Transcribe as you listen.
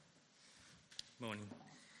Morning.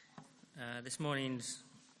 This morning's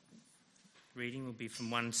reading will be from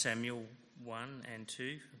 1 Samuel 1 and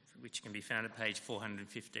 2, which can be found at page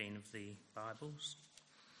 415 of the Bibles.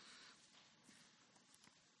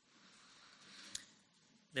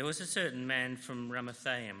 There was a certain man from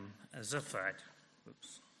Ramathaim, a Zophite,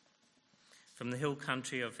 from the hill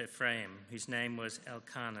country of Ephraim, whose name was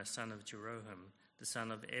Elkanah, son of Jeroham, the son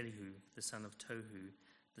of Elihu, the son of Tohu,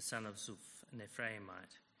 the son of Zuph, an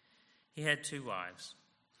Ephraimite. He had 2 wives.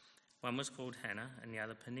 One was called Hannah and the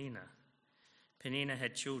other Peninnah. Peninnah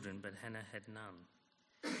had children, but Hannah had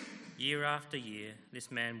none. Year after year,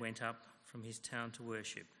 this man went up from his town to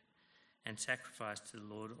worship and sacrificed to the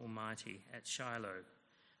Lord Almighty at Shiloh,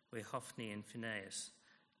 where Hophni and Phinehas,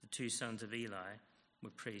 the 2 sons of Eli, were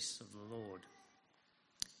priests of the Lord.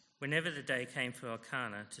 Whenever the day came for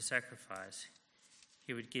Elkanah to sacrifice,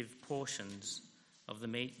 he would give portions of the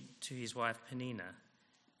meat to his wife Peninnah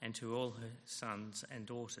and to all her sons and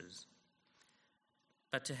daughters.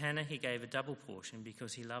 But to Hannah he gave a double portion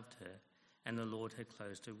because he loved her, and the Lord had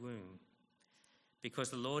closed her womb. Because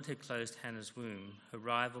the Lord had closed Hannah's womb, her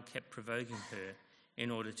rival kept provoking her in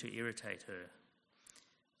order to irritate her.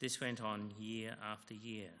 This went on year after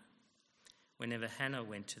year. Whenever Hannah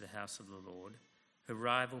went to the house of the Lord, her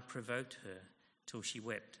rival provoked her till she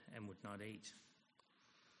wept and would not eat.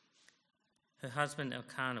 Her husband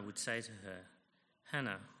Elkanah would say to her,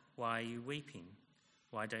 "Hannah, why are you weeping?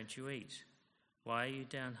 Why don't you eat? Why are you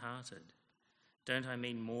downhearted? Don't I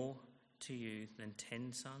mean more to you than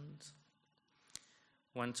 10 sons?"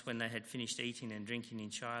 Once when they had finished eating and drinking in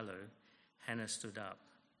Shiloh, Hannah stood up.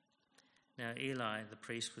 Now Eli the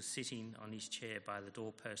priest was sitting on his chair by the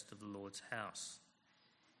doorpost of the Lord's house.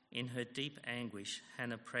 In her deep anguish,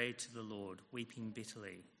 Hannah prayed to the Lord, weeping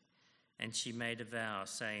bitterly, and she made a vow,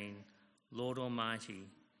 saying, "Lord Almighty,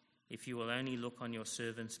 if you will only look on your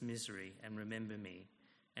servant's misery and remember me,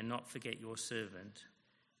 and not forget your servant,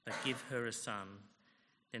 but give her a son,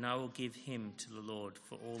 then I will give him to the Lord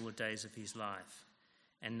for all the days of his life,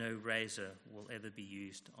 and no razor will ever be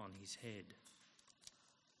used on his head."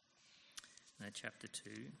 Now, chapter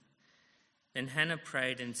 2. Then Hannah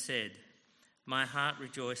prayed and said, "My heart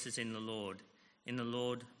rejoices in the Lord. In the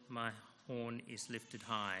Lord my horn is lifted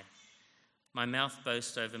high. My mouth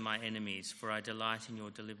boasts over my enemies, for I delight in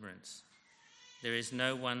your deliverance. There is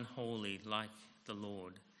no one holy like the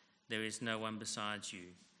Lord. There is no one besides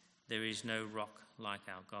you. There is no rock like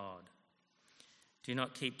our God. Do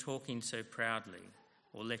not keep talking so proudly,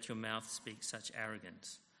 or let your mouth speak such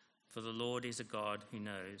arrogance. For the Lord is a God who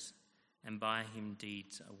knows, and by him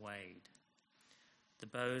deeds are weighed. The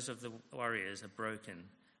bows of the warriors are broken,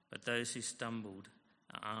 but those who stumbled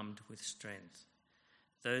are armed with strength.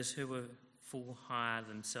 Those who were full hire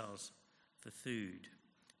themselves for food,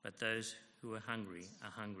 but those who are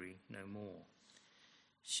hungry no more.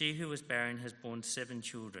 She who was barren has borne 7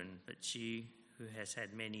 children, but she who has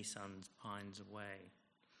had many sons pines away.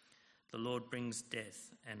 The Lord brings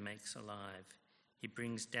death and makes alive. He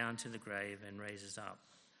brings down to the grave and raises up.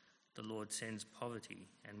 The Lord sends poverty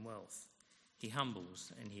and wealth. He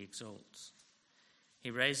humbles and he exalts.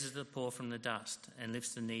 He raises the poor from the dust and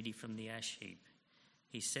lifts the needy from the ash heap.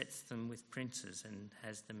 He sets them with princes and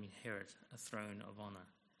has them inherit a throne of honour.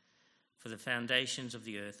 For the foundations of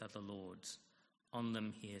the earth are the Lord's. On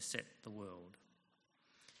them he has set the world.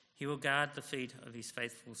 He will guard the feet of his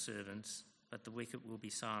faithful servants, but the wicked will be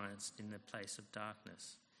silenced in the place of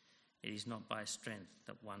darkness. It is not by strength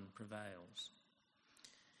that one prevails.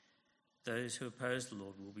 Those who oppose the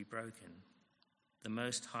Lord will be broken. The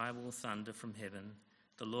Most High will thunder from heaven.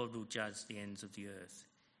 The Lord will judge the ends of the earth.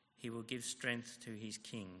 He will give strength to his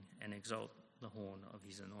king and exalt the horn of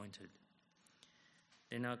his anointed.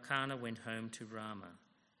 Then Elkanah went home to Ramah,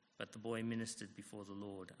 but the boy ministered before the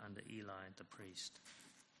Lord under Eli the priest.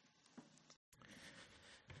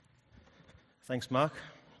 Thanks, Mark.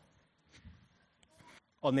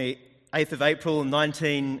 On the 8th of April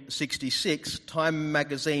 1966, Time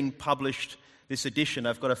magazine published this edition.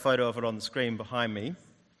 I've got a photo of it on the screen behind me.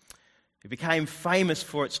 It became famous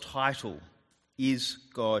for its title, "Is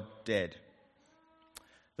God Dead?"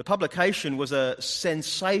 The publication was a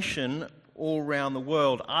sensation all around the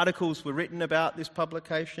world. Articles were written about this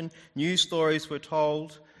publication, news stories were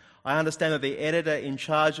told. I understand that the editor in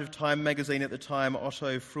charge of Time magazine at the time,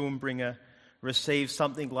 Otto Frumbringer, received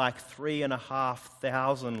something like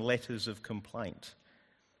 3,500 letters of complaint.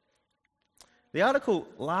 The article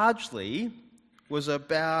largely was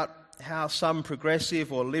about how some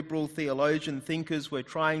progressive or liberal theologian thinkers were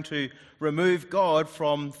trying to remove God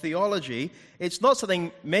from theology. It's not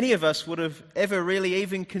something many of us would have ever really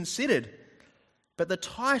even considered, but the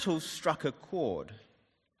title struck a chord.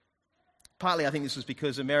 Partly, I think this was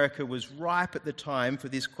because America was ripe at the time for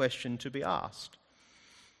this question to be asked.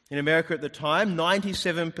 In America at the time,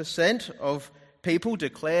 97% of people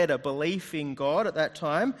declared a belief in God at that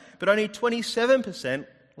time, but only 27%,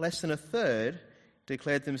 less than a third,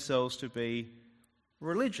 declared themselves to be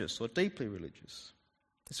religious or deeply religious.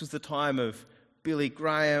 This was the time of Billy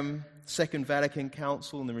Graham, Second Vatican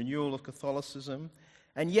Council and the renewal of Catholicism.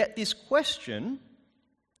 And yet this question,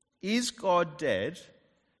 is God dead,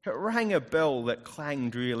 it rang a bell that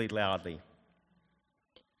clanged really loudly.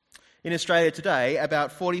 In Australia today,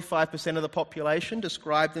 about 45% of the population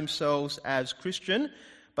describe themselves as Christian,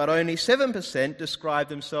 but only 7% describe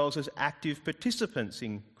themselves as active participants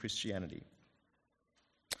in Christianity.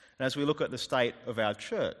 And as we look at the state of our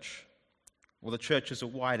church, or the church as a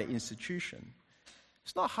wider institution,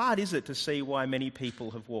 it's not hard, is it, to see why many people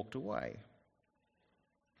have walked away.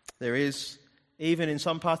 There is, even in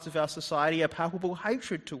some parts of our society, a palpable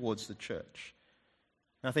hatred towards the church.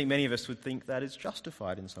 And I think many of us would think that is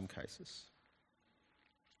justified in some cases.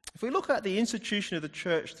 If we look at the institution of the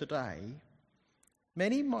church today,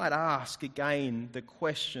 many might ask again the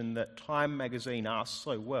question that Time magazine asked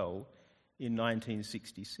so well in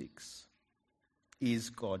 1966. Is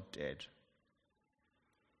God dead?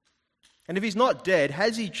 And if he's not dead,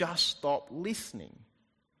 has he just stopped listening?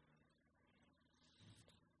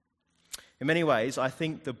 In many ways, I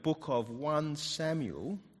think the book of 1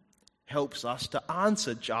 Samuel helps us to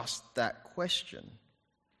answer just that question.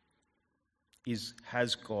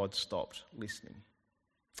 Has God stopped listening?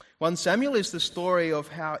 1 Samuel is the story of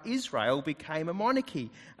how Israel became a monarchy,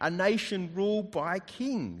 a nation ruled by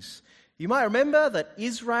kings. You might remember that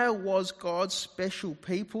Israel was God's special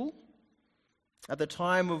people. At the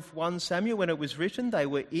time of 1 Samuel, when it was written, they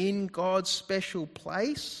were in God's special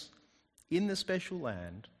place, in the special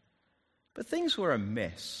land. But things were a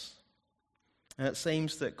mess. And it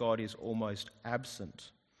seems that God is almost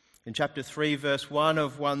absent. In chapter 3, verse 1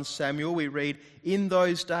 of 1 Samuel, we read, "In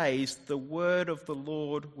those days the word of the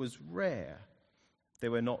Lord was rare. There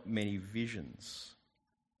were not many visions."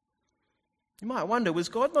 You might wonder, was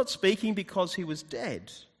God not speaking because he was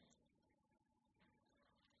dead?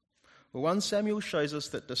 Well, 1 Samuel shows us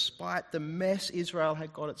that despite the mess Israel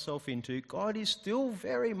had got itself into, God is still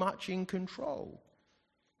very much in control.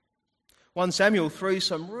 1 Samuel, through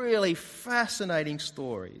some really fascinating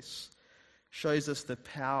stories, shows us the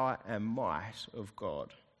power and might of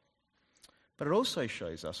God. But it also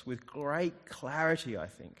shows us with great clarity, I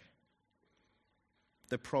think,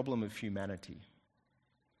 the problem of humanity.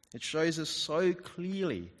 It shows us so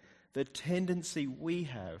clearly the tendency we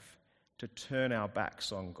have to turn our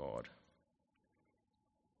backs on God.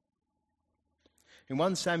 In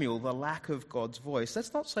 1 Samuel, the lack of God's voice,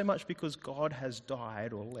 that's not so much because God has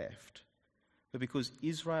died or left, but because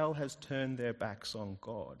Israel has turned their backs on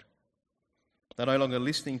God. They're no longer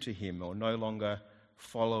listening to him or no longer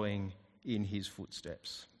following in his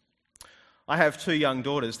footsteps. I have 2 young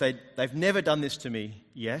daughters. They've never done this to me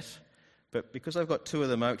yet, but because I've got 2 of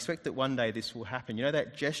them, I expect that one day this will happen. You know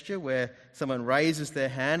that gesture where someone raises their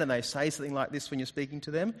hand and they say something like this when you're speaking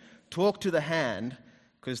to them? Talk to the hand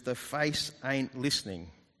because the face ain't listening.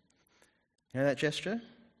 You know that gesture?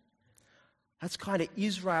 That's kind of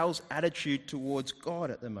Israel's attitude towards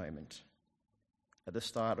God at the moment, at the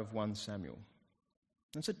start of 1 Samuel.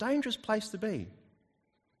 It's a dangerous place to be.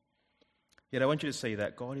 Yet I want you to see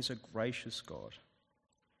that God is a gracious God.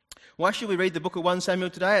 Why should we read the book of 1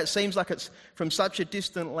 Samuel today? It seems like it's from such a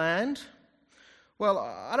distant land. Well,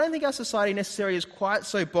 I don't think our society necessarily is quite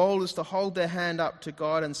so bold as to hold their hand up to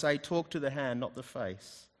God and say, talk to the hand, not the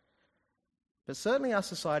face. But certainly our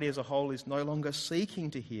society as a whole is no longer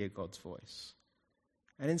seeking to hear God's voice.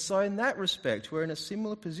 And so in that respect, we're in a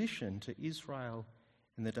similar position to Israel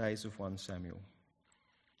in the days of 1 Samuel.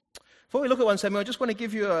 Before we look at 1 Samuel, I just want to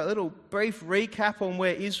give you a little brief recap on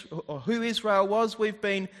who Israel was. We've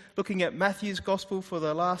been looking at Matthew's Gospel for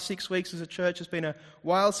the last 6 weeks as a church. It's been a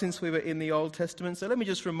while since we were in the Old Testament. So let me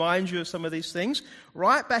just remind you of some of these things.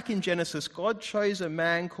 Right back in Genesis, God chose a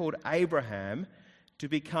man called Abraham to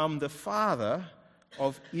become the father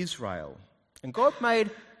of Israel. And God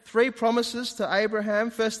made 3 promises to Abraham.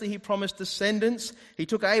 Firstly, he promised descendants. He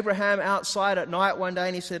took Abraham outside at night one day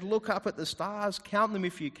and he said, look up at the stars, count them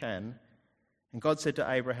if you can. And God said to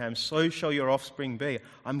Abraham, so shall your offspring be.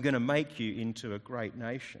 I'm going to make you into a great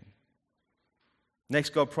nation.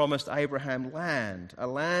 Next, God promised Abraham land, a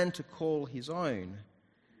land to call his own.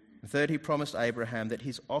 And third, he promised Abraham that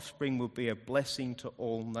his offspring would be a blessing to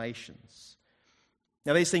all nations.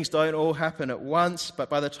 Now, these things don't all happen at once, but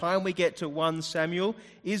by the time we get to 1 Samuel,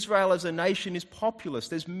 Israel as a nation is populous.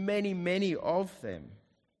 There's many, many of them.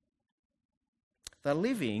 They're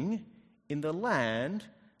living in the land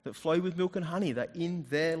that flowed with milk and honey. They're in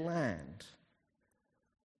their land.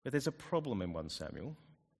 But there's a problem in 1 Samuel.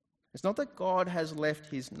 It's not that God has left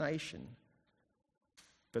his nation,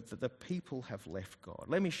 but that the people have left God.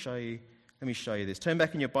 Let me show you this. Turn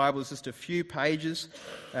back in your Bibles just a few pages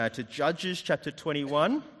to Judges chapter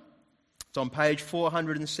 21. It's on page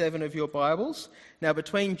 407 of your Bibles. Now,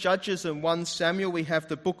 between Judges and 1 Samuel, we have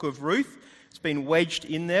the book of Ruth. It's been wedged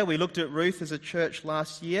in there. We looked at Ruth as a church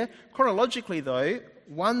last year. Chronologically, though,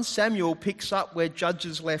 1 Samuel picks up where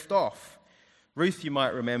Judges left off. Ruth, you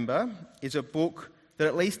might remember, is a book that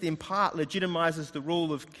at least in part legitimizes the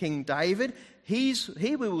rule of King David. He,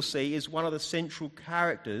 we will see, is one of the central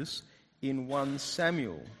characters in 1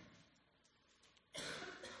 Samuel.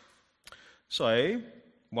 So,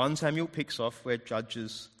 1 Samuel picks off where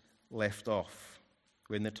Judges left off.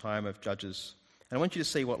 We're in the time of Judges. And I want you to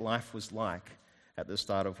see what life was like at the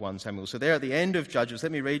start of 1 Samuel. So there at the end of Judges,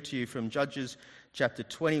 let me read to you from Judges chapter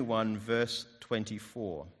 21, verse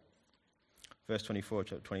 24. Verse 24,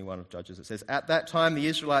 chapter 21 of Judges, it says, "At that time the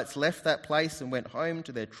Israelites left that place and went home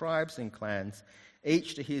to their tribes and clans,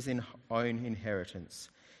 each to his own inheritance.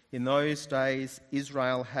 In those days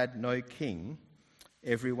Israel had no king.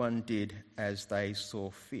 Everyone did as they saw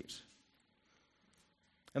fit."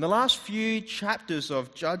 And the last few chapters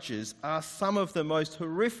of Judges are some of the most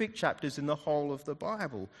horrific chapters in the whole of the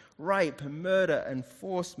Bible. Rape, murder, and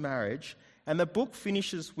forced marriage. And the book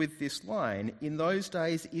finishes with this line, "In those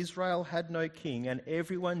days Israel had no king, and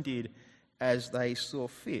everyone did as they saw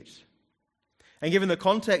fit." And given the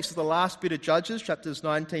context of the last bit of Judges, chapters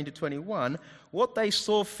 19 to 21, what they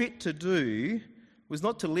saw fit to do was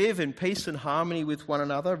not to live in peace and harmony with one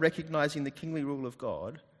another, recognizing the kingly rule of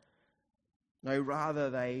God. No, rather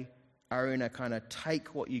they are in a kind of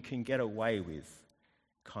take what you can get away with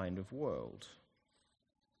kind of world.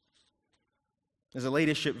 There's a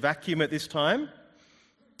leadership vacuum at this time.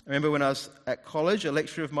 I remember when I was at college, a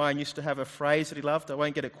lecturer of mine used to have a phrase that he loved. I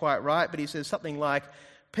won't get it quite right, but he says something like,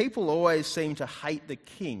 "People always seem to hate the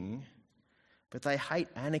king, but they hate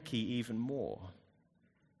anarchy even more."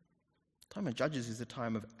 The time of Judges is a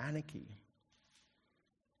time of anarchy.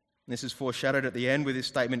 And this is foreshadowed at the end with this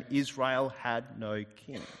statement, "Israel had no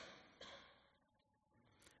king."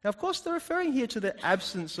 Now, of course, they're referring here to the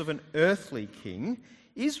absence of an earthly king.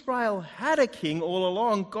 Israel had a king all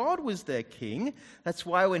along. God was their king. That's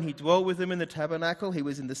why when he dwelt with them in the tabernacle, he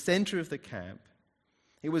was in the center of the camp.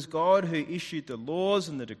 It was God who issued the laws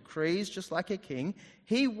and the decrees, just like a king.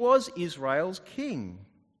 He was Israel's king.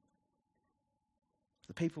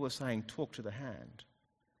 The people were saying, "Talk to the hand."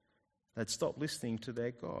 They'd stopped listening to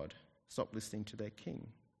their God, stopped listening to their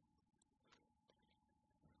king.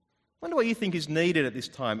 I wonder what you think is needed at this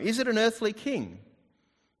time. Is it an earthly king?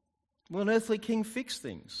 Will an earthly king fix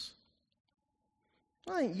things?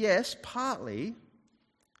 I think yes, partly.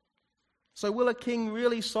 So will a king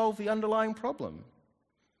really solve the underlying problem?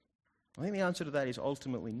 I think the answer to that is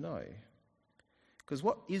ultimately no. Because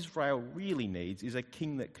what Israel really needs is a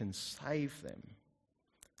king that can save them.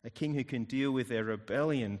 A king who can deal with their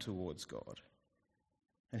rebellion towards God.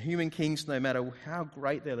 And human kings, no matter how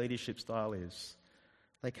great their leadership style is,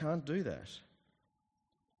 they can't do that.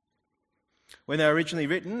 When they were originally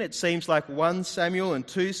written, it seems like 1 Samuel and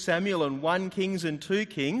 2 Samuel and 1 Kings and 2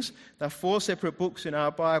 Kings, they're 4 separate books in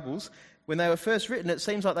our Bibles. When they were first written, it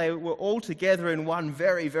seems like they were all together in one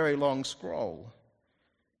very, very long scroll.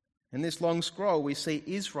 In this long scroll, we see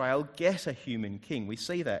Israel get a human king. We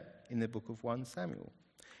see that in the book of 1 Samuel.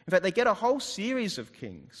 In fact, they get a whole series of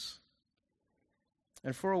kings.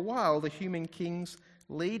 And for a while, the human kings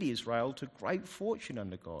lead Israel to great fortune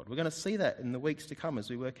under God. We're going to see that in the weeks to come as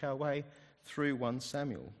we work our way through 1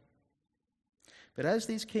 Samuel. But as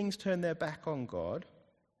these kings turn their back on God,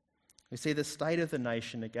 we see the state of the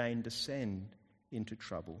nation again descend into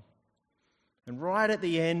trouble. And right at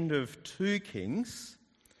the end of 2 Kings,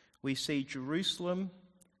 we see Jerusalem,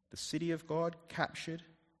 the city of God, captured.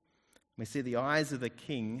 We see the eyes of the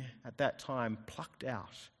king at that time plucked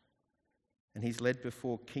out. And he's led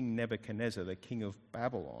before King Nebuchadnezzar, the king of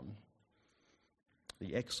Babylon.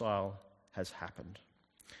 The exile has happened.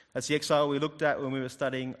 That's the exile we looked at when we were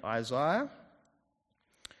studying Isaiah.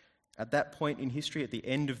 At that point in history, at the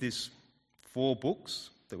end of this 4 books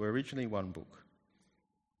that were originally 1 book,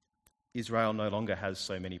 Israel no longer has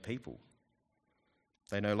so many people.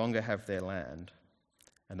 They no longer have their land,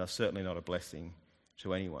 and they're certainly not a blessing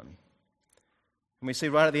to anyone. And we see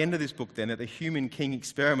right at the end of this book then that the human king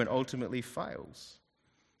experiment ultimately fails.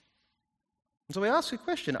 And so we ask the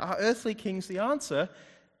question, are earthly kings the answer?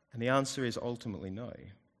 And the answer is ultimately no.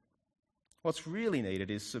 What's really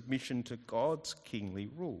needed is submission to God's kingly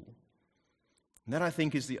rule. And that, I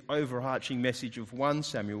think, is the overarching message of 1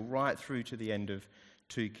 Samuel right through to the end of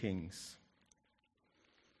 2 Kings.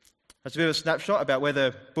 That's a bit of a snapshot about where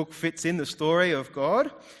the book fits in the story of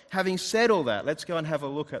God. Having said all that, let's go and have a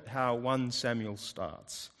look at how 1 Samuel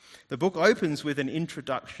starts. The book opens with an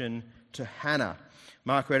introduction to Hannah.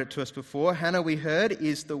 Mark read it to us before. Hannah, we heard,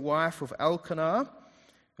 is the wife of Elkanah.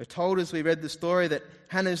 We're told as we read the story that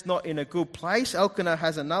Hannah's not in a good place. Elkanah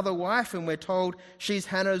has another wife, and we're told she's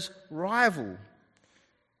Hannah's rival.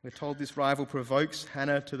 We're told this rival provokes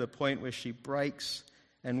Hannah to the point where she breaks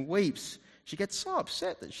and weeps. She gets so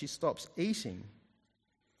upset that she stops eating.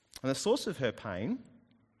 And the source of her pain,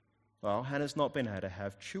 well, Hannah's not been able to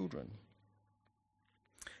have children.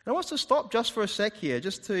 And I want to stop just for a sec here,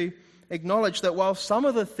 just to acknowledge that while some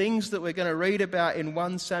of the things that we're going to read about in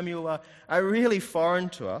 1 Samuel are really foreign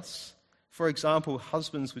to us, for example,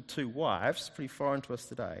 husbands with 2 wives, pretty foreign to us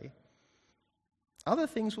today, other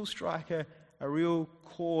things will strike a real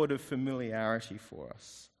chord of familiarity for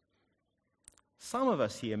us. Some of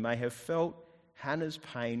us here may have felt Hannah's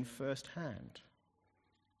pain firsthand.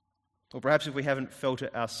 Or perhaps if we haven't felt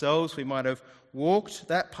it ourselves, we might have walked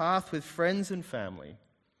that path with friends and family,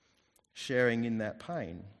 sharing in that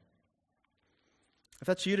pain. If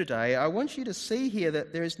that's you today, I want you to see here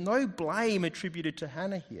that there is no blame attributed to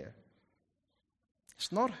Hannah here.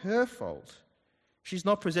 It's not her fault. She's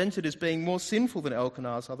not presented as being more sinful than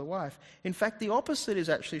Elkanah's other wife. In fact, the opposite is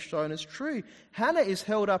actually shown as true. Hannah is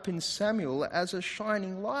held up in Samuel as a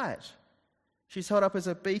shining light. She's held up as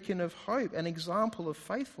a beacon of hope, an example of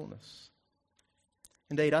faithfulness.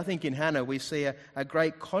 Indeed, I think in Hannah we see a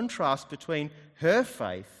great contrast between her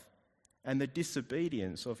faith and the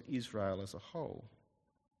disobedience of Israel as a whole.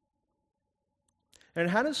 And in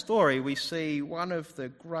Hannah's story, we see one of the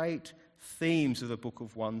great themes of the book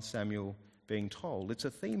of 1 Samuel being told. It's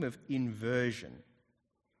a theme of inversion.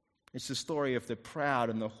 It's the story of the proud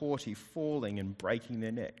and the haughty falling and breaking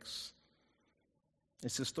their necks.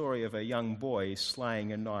 It's the story of a young boy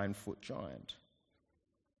slaying a 9-foot giant.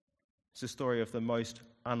 It's the story of the most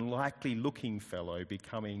unlikely looking fellow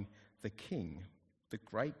becoming the king, the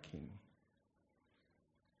great king.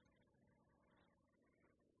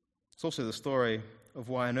 It's also the story of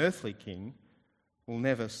why an earthly king will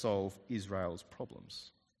never solve Israel's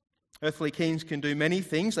problems. Earthly kings can do many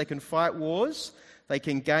things. They can fight wars, they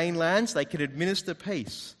can gain lands, they can administer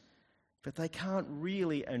peace, but they can't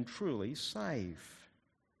really and truly save.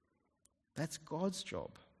 That's God's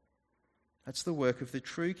job. That's the work of the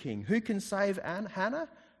true king. Who can save Hannah?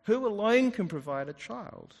 Who alone can provide a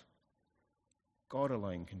child? God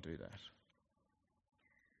alone can do that.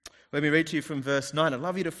 Let me read to you from verse 9. I'd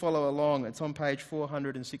love you to follow along. It's on page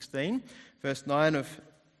 416, verse 9 of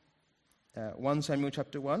 1 Samuel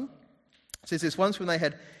chapter 1. It says this: once when they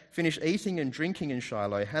had finished eating and drinking in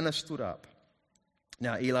Shiloh, Hannah stood up.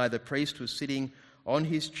 Now Eli the priest was sitting on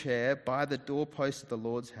his chair by the doorpost of the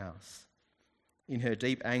Lord's house. In her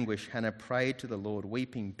deep anguish, Hannah prayed to the Lord,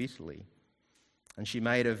 weeping bitterly. And she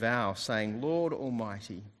made a vow, saying, Lord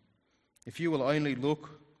Almighty, if you will only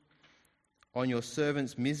look on your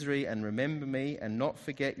servant's misery and remember me and not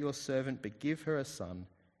forget your servant, but give her a son,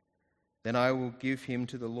 then I will give him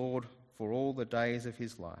to the Lord for all the days of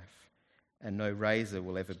his life, and no razor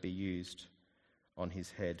will ever be used on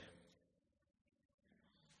his head.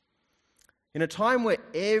 In a time where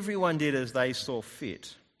everyone did as they saw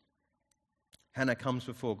fit, Hannah comes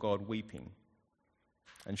before God weeping,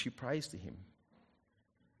 and she prays to him.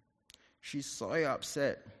 She's so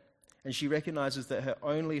upset, and she recognizes that her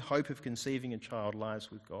only hope of conceiving a child lies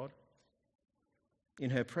with God.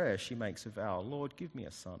 In her prayer, she makes a vow, Lord, give me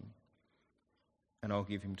a son, and I'll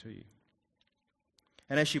give him to you.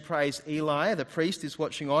 And as she prays, Eli, the priest, is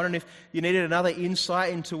watching on, and if you needed another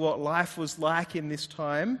insight into what life was like in this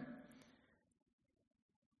time,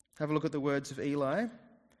 have a look at the words of Eli.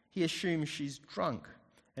 He assumes she's drunk,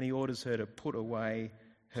 and he orders her to put away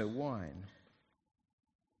her wine.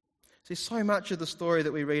 See, so much of the story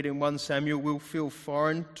that we read in 1 Samuel will feel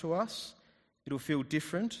foreign to us. It'll feel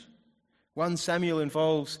different. 1 Samuel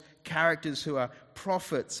involves characters who are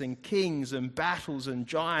prophets and kings and battles and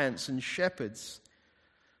giants and shepherds.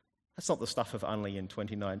 That's not the stuff of only in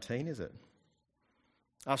 2019, is it?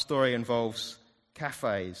 Our story involves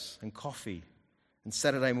cafes and coffee and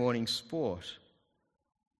Saturday morning sport.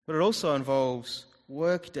 But it also involves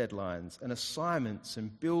work deadlines and assignments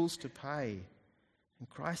and bills to pay and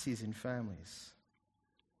crises in families.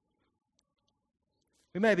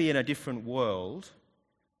 We may be in a different world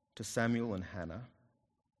to Samuel and Hannah,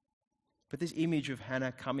 but this image of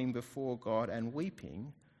Hannah coming before God and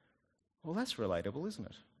weeping, well, that's relatable, isn't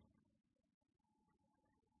it?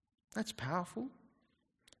 That's powerful.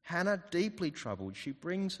 Hannah, deeply troubled, she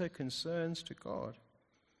brings her concerns to God.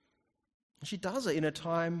 And she does it in a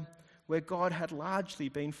time where God had largely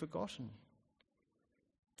been forgotten.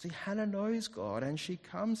 See, Hannah knows God and she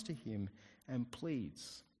comes to him and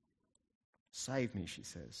pleads. Save me, she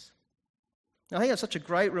says. I think that's such a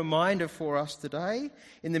great reminder for us today.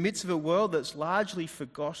 In the midst of a world that's largely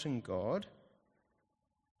forgotten God,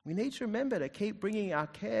 we need to remember to keep bringing our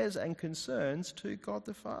cares and concerns to God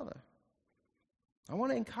the Father. I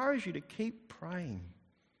want to encourage you to keep praying.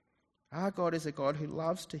 Our God is a God who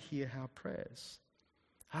loves to hear our prayers.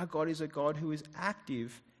 Our God is a God who is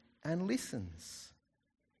active and listens.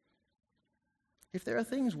 If there are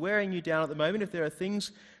things wearing you down at the moment, if there are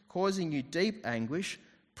things causing you deep anguish,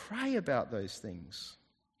 pray about those things.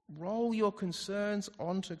 Roll your concerns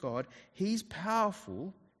onto God. He's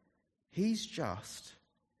powerful, He's just,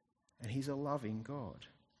 and He's a loving God.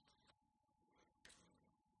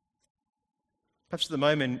 Perhaps at the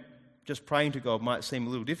moment, just praying to God might seem a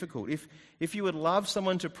little difficult. If you would love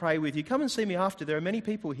someone to pray with you, come and see me after. There are many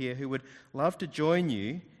people here who would love to join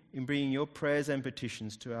you in bringing your prayers and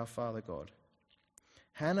petitions to our Father God.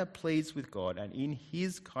 Hannah pleads with God, and in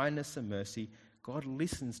His kindness and mercy, God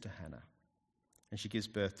listens to Hannah, and she gives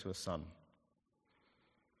birth to a son.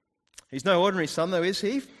 He's no ordinary son, though, is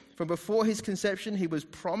he? From before his conception, he was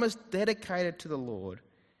promised, dedicated to the Lord.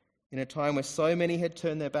 In a time where so many had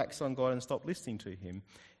turned their backs on God and stopped listening to him,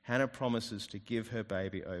 Hannah promises to give her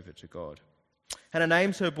baby over to God. Hannah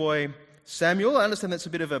names her boy Samuel. I understand that's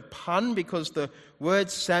a bit of a pun because the word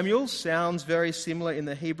Samuel sounds very similar in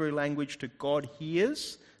the Hebrew language to God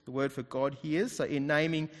hears, the word for God hears. So in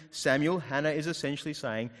naming Samuel, Hannah is essentially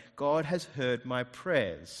saying, God has heard my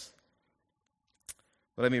prayers.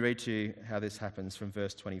 Well, let me read to you how this happens from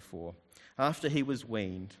verse 24. After he was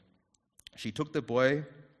weaned, she took the boy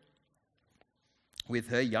with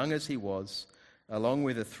her, young as he was, along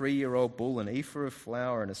with a 3-year-old bull, an ephah of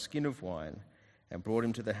flour and a skin of wine, and brought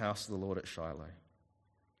him to the house of the Lord at Shiloh.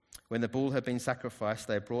 When the bull had been sacrificed,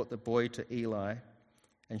 they brought the boy to Eli,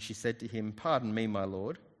 and she said to him, "Pardon me, my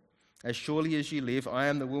lord. As surely as you live, I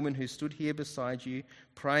am the woman who stood here beside you,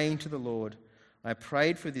 praying to the Lord. I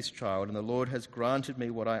prayed for this child, and the Lord has granted me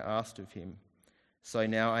what I asked of him. So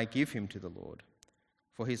now I give him to the Lord.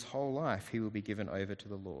 For his whole life he will be given over to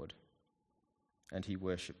the Lord." And he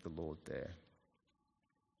worshipped the Lord there.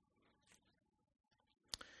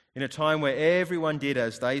 In a time where everyone did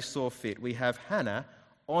as they saw fit, we have Hannah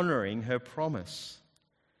honouring her promise.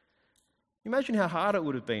 Imagine how hard it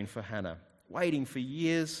would have been for Hannah, waiting for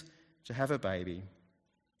years to have a baby.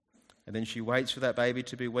 And then she waits for that baby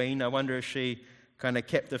to be weaned. I wonder if she kind of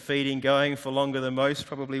kept the feeding going for longer than most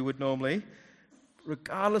probably would normally.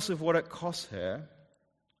 Regardless of what it costs her,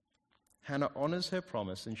 Hannah honours her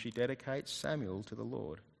promise and she dedicates Samuel to the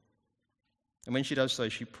Lord. And when she does so,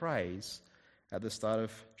 she prays at the start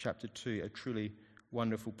of chapter 2, a truly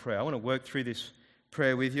wonderful prayer. I want to work through this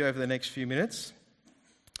prayer with you over the next few minutes.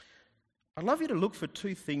 I'd love you to look for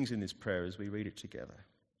 2 things in this prayer as we read it together.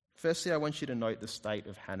 Firstly, I want you to note the state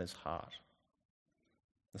of Hannah's heart.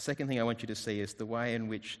 The second thing I want you to see is the way in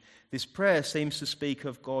which this prayer seems to speak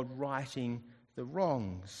of God righting the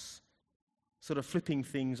wrongs, sort of flipping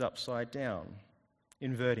things upside down,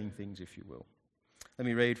 inverting things, if you will. Let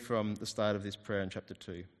me read from the start of this prayer in chapter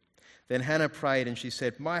 2. Then Hannah prayed and she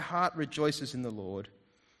said, "My heart rejoices in the Lord.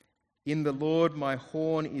 In the Lord my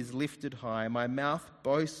horn is lifted high. My mouth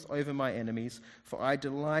boasts over my enemies, for I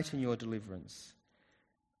delight in your deliverance.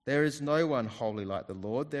 There is no one holy like the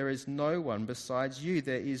Lord. There is no one besides you.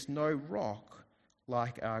 There is no rock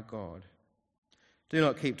like our God. Do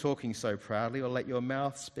not keep talking so proudly or let your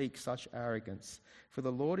mouth speak such arrogance. For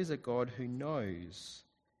the Lord is a God who knows,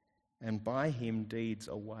 and by him deeds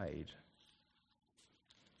are weighed."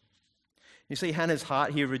 You see Hannah's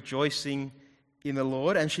heart here rejoicing in the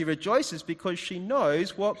Lord, and she rejoices because she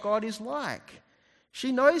knows what God is like.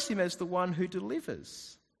 She knows him as the one who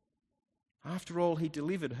delivers. After all, he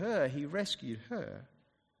delivered her, he rescued her.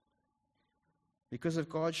 Because of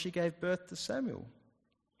God, she gave birth to Samuel.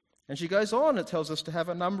 And she goes on, it tells us, to have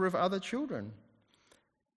a number of other children.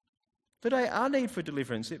 Today, our need for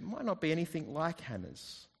deliverance, it might not be anything like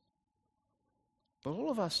Hannah's. But all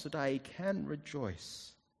of us today can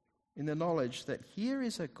rejoice in the knowledge that here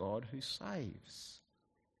is a God who saves.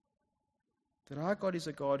 That our God is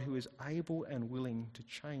a God who is able and willing to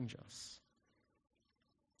change us.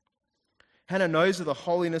 Hannah knows of the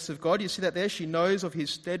holiness of God. You see that there? She knows of his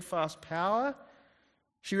steadfast power.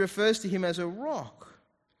 She refers to him as a rock.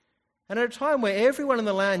 And at a time where everyone in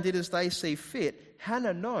the land did as they see fit,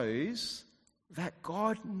 Hannah knows that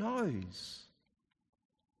God knows.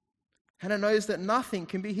 Hannah knows that nothing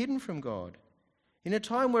can be hidden from God. In a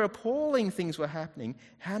time where appalling things were happening,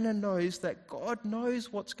 Hannah knows that God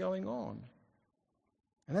knows what's going on.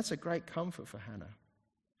 And that's a great comfort for Hannah.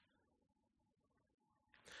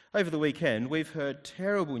 Over the weekend, we've heard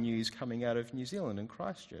terrible news coming out of New Zealand and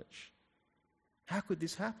Christchurch. How could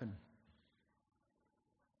this happen?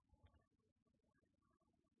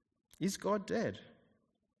 Is God dead?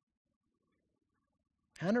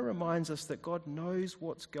 Hannah reminds us that God knows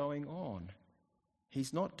what's going on.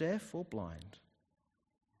 He's not deaf or blind.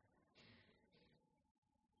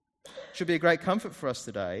 Should be a great comfort for us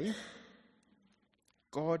today.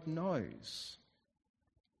 God knows.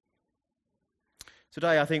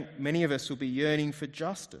 Today, I think many of us will be yearning for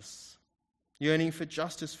justice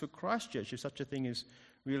for Christchurch, if such a thing is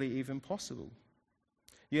really even possible.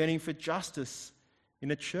 Yearning for justice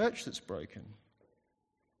in a church that's broken.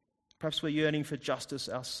 Perhaps we're yearning for justice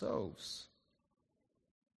ourselves.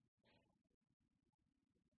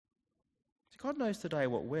 God knows today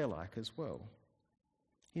what we're like as well.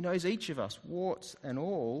 He knows each of us, warts and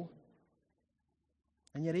all.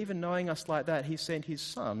 And yet even knowing us like that, he sent his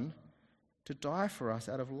Son to die for us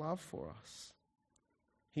out of love for us.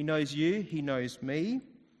 He knows you, he knows me,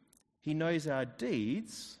 he knows our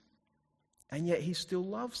deeds, and yet he still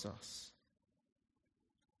loves us.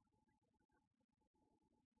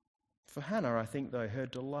 For Hannah, I think, though, her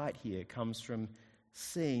delight here comes from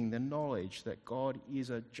seeing the knowledge that God is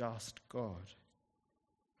a just God.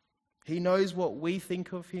 He knows what we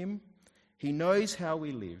think of him. He knows how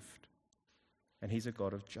we lived. And he's a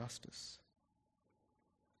God of justice.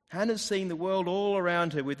 Hannah's seeing the world all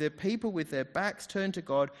around her with their people with their backs turned to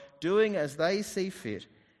God, doing as they see fit.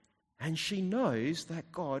 And she knows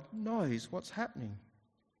that God knows what's happening.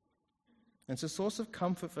 And it's a source of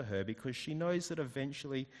comfort for her because she knows that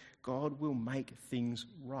eventually God will make things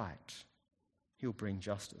right. He'll bring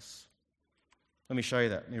justice. Let me show you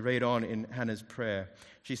that. Let me read on in Hannah's prayer.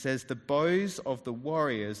 She says, "The bows of the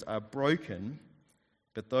warriors are broken,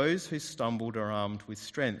 but those who stumbled are armed with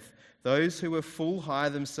strength. Those who were full hire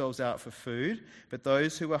themselves out for food, but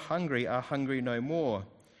those who are hungry no more.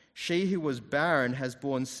 She who was barren has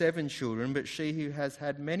borne 7 children, but she who has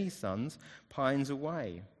had many sons pines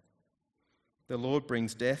away. The Lord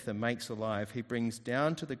brings death and makes alive. He brings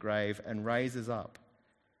down to the grave and raises up.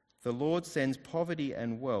 The Lord sends poverty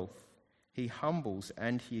and wealth. He humbles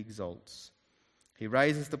and he exalts. He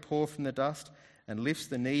raises the poor from the dust and lifts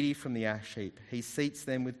the needy from the ash heap. He seats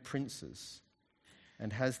them with princes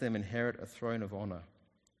and has them inherit a throne of honour.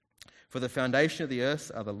 For the foundation of the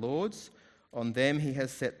earth are the Lord's. On them he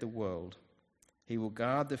has set the world. He will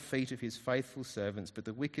guard the feet of his faithful servants, but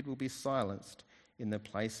the wicked will be silenced in the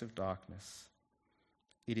place of darkness.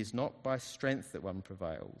 It is not by strength that one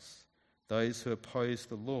prevails. Those who oppose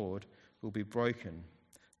the Lord will be broken.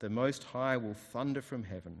 The Most High will thunder from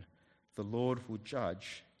heaven. The Lord will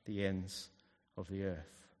judge the ends of the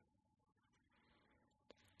earth."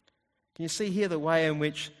 Can you see here the way in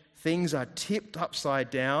which things are tipped upside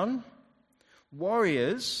down?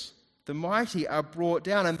 Warriors, the mighty, are brought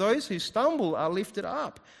down, and those who stumble are lifted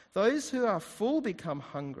up. Those who are full become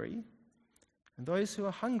hungry, and those who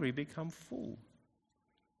are hungry become full.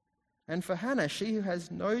 And for Hannah, she who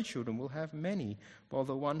has no children will have many, while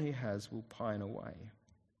the one who has will pine away.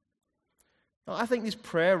 Now, I think this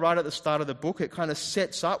prayer right at the start of the book, it kind of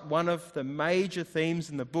sets up one of the major themes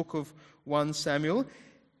in the book of 1 Samuel.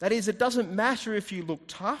 That is, it doesn't matter if you look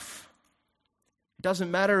tough. It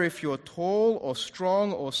doesn't matter if you're tall or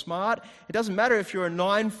strong or smart. It doesn't matter if you're a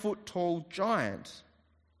 9-foot-tall giant,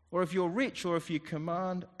 or if you're rich, or if you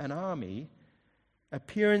command an army.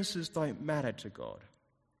 Appearances don't matter to God.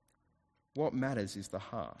 What matters is the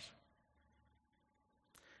heart.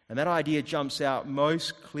 And that idea jumps out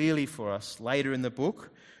most clearly for us later in the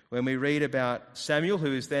book when we read about Samuel,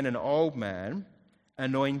 who is then an old man,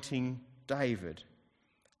 anointing David.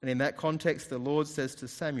 And in that context, the Lord says to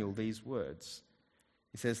Samuel these words.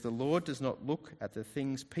 He says, "The Lord does not look at the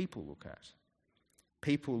things people look at.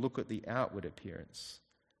 People look at the outward appearance,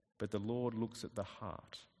 but the Lord looks at the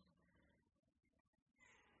heart."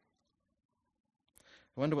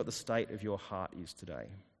 I wonder what the state of your heart is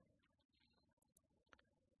today.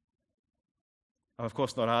 I'm of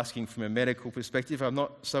course not asking from a medical perspective. I'm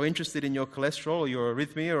not so interested in your cholesterol or your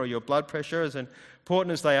arrhythmia or your blood pressure, as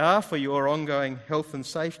important as they are for your ongoing health and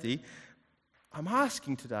safety. I'm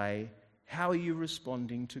asking today, how are you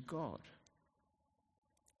responding to God?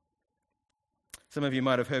 Some of you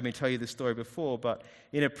might have heard me tell you this story before, but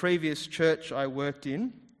in a previous church I worked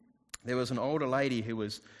in, there was an older lady who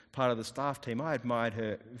was part of the staff team. I admired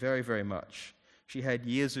her very, very much. She had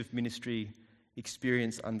years of ministry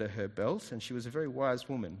experience under her belt, and she was a very wise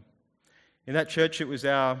woman. In that church, it was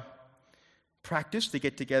our practice to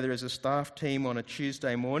get together as a staff team on a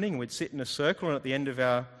Tuesday morning. We'd sit in a circle, and at the end of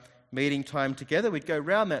our meeting time together, we'd go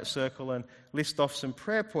round that circle and list off some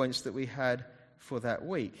prayer points that we had for that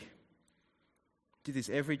week. Did this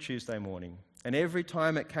every Tuesday morning. And every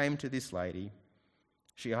time it came to this lady,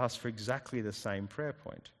 she asked for exactly the same prayer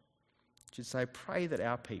point. She'd say, pray that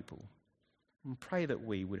our people, and pray that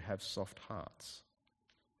we would have soft hearts.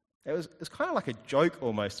 It was kind of like a joke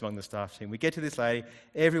almost among the staff team. We get to this lady,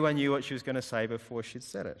 everyone knew what she was going to say before she'd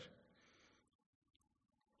said it.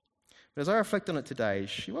 But as I reflect on it today,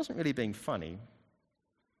 she wasn't really being funny.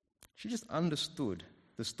 She just understood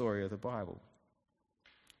the story of the Bible.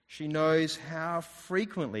 She knows how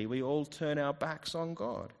frequently we all turn our backs on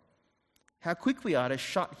God, how quick we are to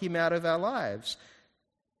shut him out of our lives.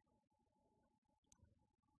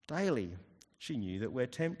 Daily, she knew that we're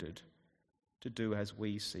tempted to do as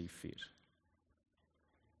we see fit.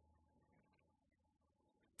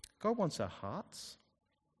 God wants our hearts.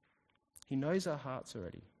 He knows our hearts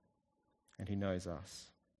already, and he knows us.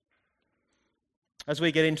 As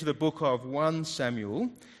we get into the book of 1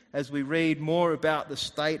 Samuel, as we read more about the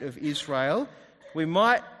state of Israel, we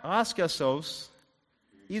might ask ourselves,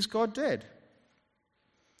 is God dead?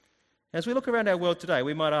 As we look around our world today,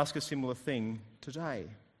 we might ask a similar thing today.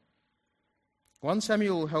 1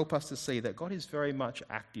 Samuel will help us to see that God is very much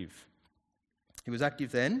active. He was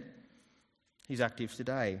active then, he's active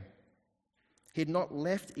today. He had not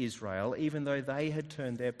left Israel even though they had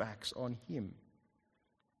turned their backs on him.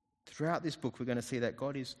 Throughout this book, we're going to see that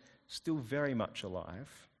God is still very much alive,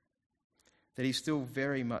 that he's still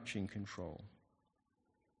very much in control.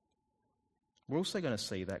 We're also going to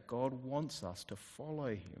see that God wants us to follow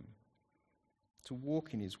him, to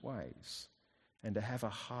walk in his ways, and to have a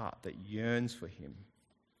heart that yearns for him.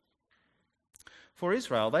 For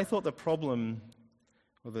Israel, they thought the problem,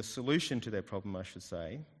 or the solution to their problem, I should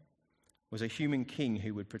say, was a human king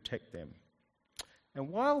who would protect them. And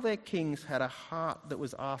while their kings had a heart that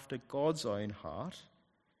was after God's own heart,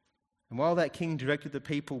 and while that king directed the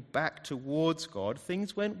people back towards God,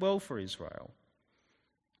 things went well for Israel.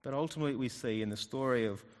 But ultimately we see in the story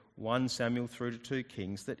of 1 Samuel through to 2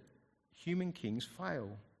 Kings that human kings fail.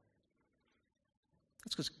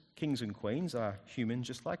 That's because kings and queens are human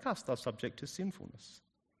just like us. They're subject to sinfulness.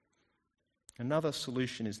 Another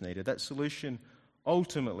solution is needed. That solution,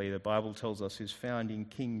 ultimately, the Bible tells us, is found in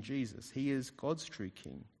King Jesus. He is God's true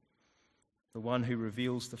king, the one who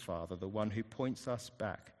reveals the Father, the one who points us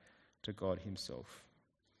back to God himself.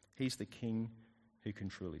 He's the king who can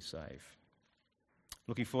truly save.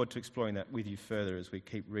 Looking forward to exploring that with you further as we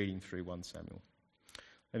keep reading through 1 Samuel.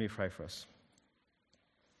 Let me pray for us.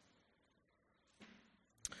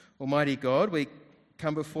 Almighty God, we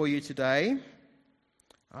come before you today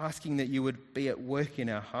asking that you would be at work in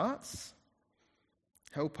our hearts.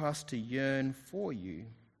 Help us to yearn for you.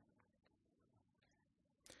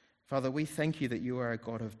 Father, we thank you that you are a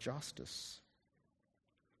God of justice.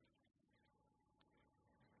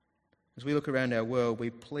 As we look around our world,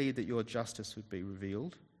 we plead that your justice would be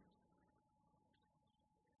revealed.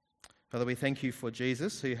 Father, we thank you for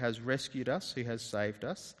Jesus, who has rescued us, who has saved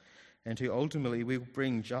us, and who ultimately will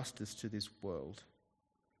bring justice to this world.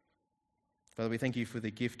 Father, we thank you for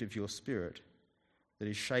the gift of your Spirit that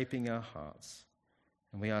is shaping our hearts,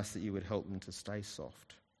 and we ask that you would help them to stay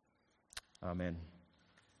soft. Amen.